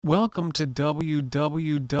Welcome to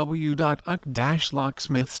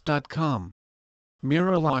www.uck-locksmiths.com.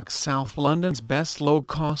 Mirrorlocks, South London's best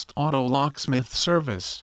low-cost auto locksmith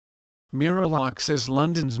service. Mirrorlocks is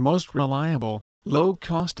London's most reliable,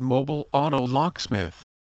 low-cost mobile auto locksmith.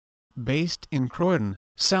 Based in Croydon,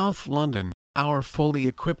 South London, our fully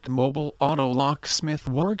equipped mobile auto locksmith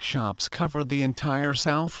workshops cover the entire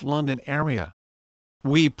South London area.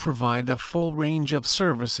 We provide a full range of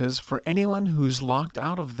services for anyone who's locked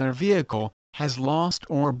out of their vehicle, has lost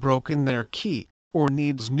or broken their key, or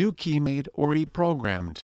needs new key made or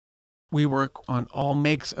reprogrammed. We work on all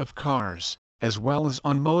makes of cars, as well as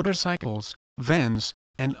on motorcycles, vans,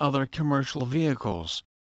 and other commercial vehicles.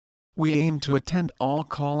 We aim to attend all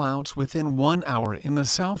call-outs within 1 hour in the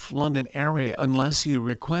South London area unless you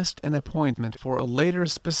request an appointment for a later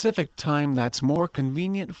specific time that's more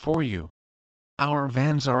convenient for you. Our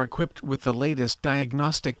vans are equipped with the latest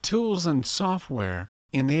diagnostic tools and software,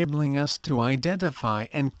 enabling us to identify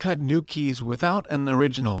and cut new keys without an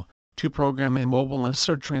original, to program immobilists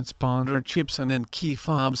or transponder chips and key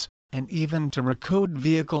fobs, and even to recode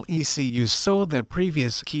vehicle ECUs so that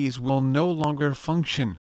previous keys will no longer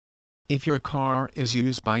function. If your car is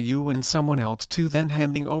used by you and someone else too, then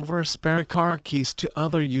handing over spare car keys to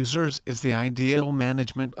other users is the ideal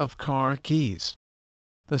management of car keys.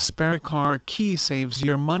 The spare car key saves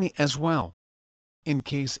your money as well. In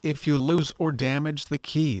case if you lose or damage the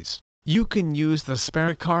keys, you can use the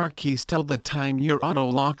spare car keys till the time your auto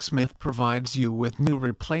locksmith provides you with new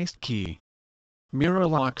replaced key.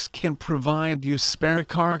 Mirrorlocks can provide you spare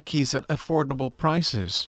car keys at affordable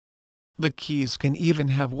prices. The keys can even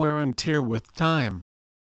have wear and tear with time.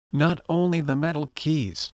 Not only the metal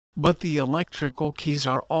keys, but the electrical keys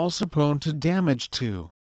are also prone to damage too.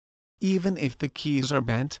 Even if the keys are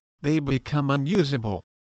bent, they become unusable.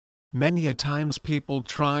 Many a times people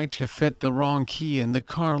try to fit the wrong key in the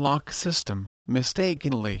car lock system,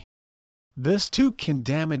 mistakenly. This too can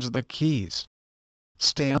damage the keys.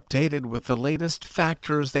 Stay updated with the latest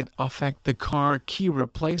factors that affect the car key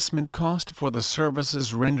replacement cost for the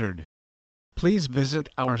services rendered. Please visit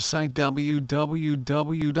our site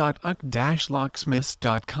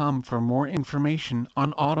www.uck-locksmiths.com for more information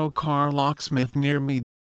on auto car locksmith near me.